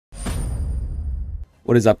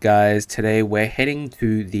What is up, guys? Today we're heading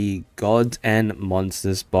to the Gods and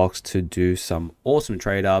Monsters box to do some awesome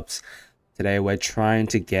trade ups. Today we're trying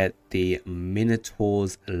to get the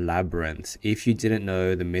Minotaur's Labyrinth. If you didn't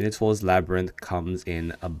know, the Minotaur's Labyrinth comes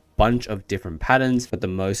in a bunch of different patterns, but the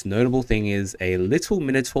most notable thing is a little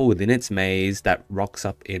Minotaur within its maze that rocks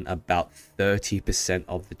up in about 30%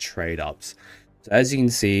 of the trade ups. So as you can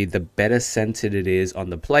see, the better centered it is on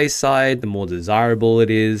the play side, the more desirable it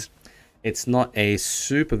is. It's not a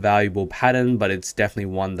super valuable pattern, but it's definitely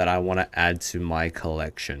one that I want to add to my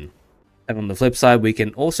collection. And on the flip side, we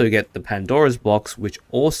can also get the Pandora's box, which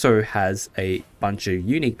also has a bunch of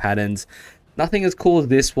unique patterns. Nothing as cool as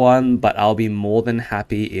this one, but I'll be more than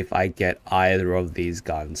happy if I get either of these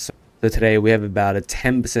guns. So today we have about a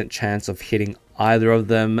 10% chance of hitting either of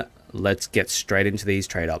them. Let's get straight into these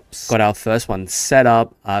trade ups. Got our first one set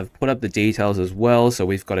up. I've put up the details as well, so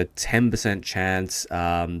we've got a 10% chance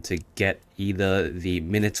to get either the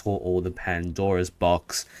Minotaur or the Pandora's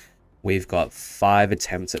box. We've got 5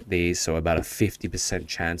 attempts at these, so about a 50%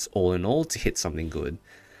 chance all in all to hit something good.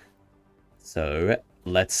 So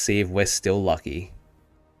let's see if we're still lucky.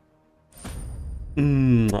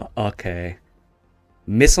 Okay.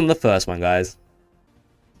 Miss on the first one, guys.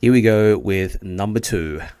 Here we go with number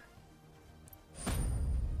 2.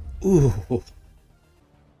 Ooh.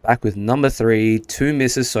 Back with number 3. 2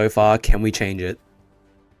 misses so far. Can we change it?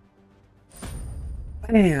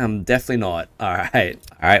 Bam. Definitely not. Alright.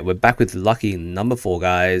 Alright, we're back with lucky number 4,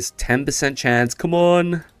 guys. 10% chance. Come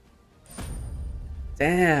on.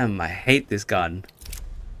 Damn, I hate this gun.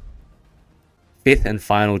 5th and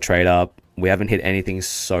final trade up. We haven't hit anything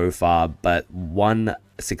so far, but one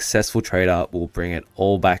successful trade up will bring it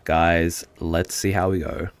all back, guys. Let's see how we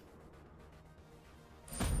go.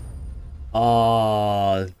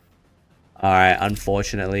 Oh, alright,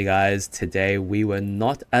 unfortunately, guys, today we were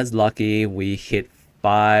not as lucky. We hit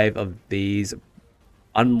 5 of these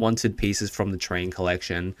unwanted pieces from the train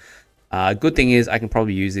collection. Good thing is I can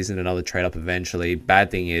probably use these in another trade up eventually.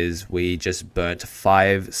 Bad thing is we just burnt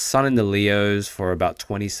 5 Sun in the Leos for about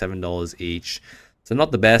 $27 each. So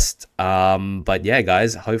not the best, but yeah,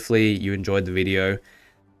 guys, hopefully you enjoyed the video.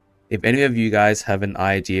 If any of you guys have an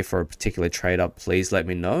idea for a particular trade up, please let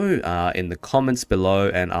me know in the comments below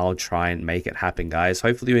and I'll try and make it happen, guys.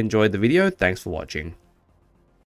 Hopefully you enjoyed the video. Thanks for watching.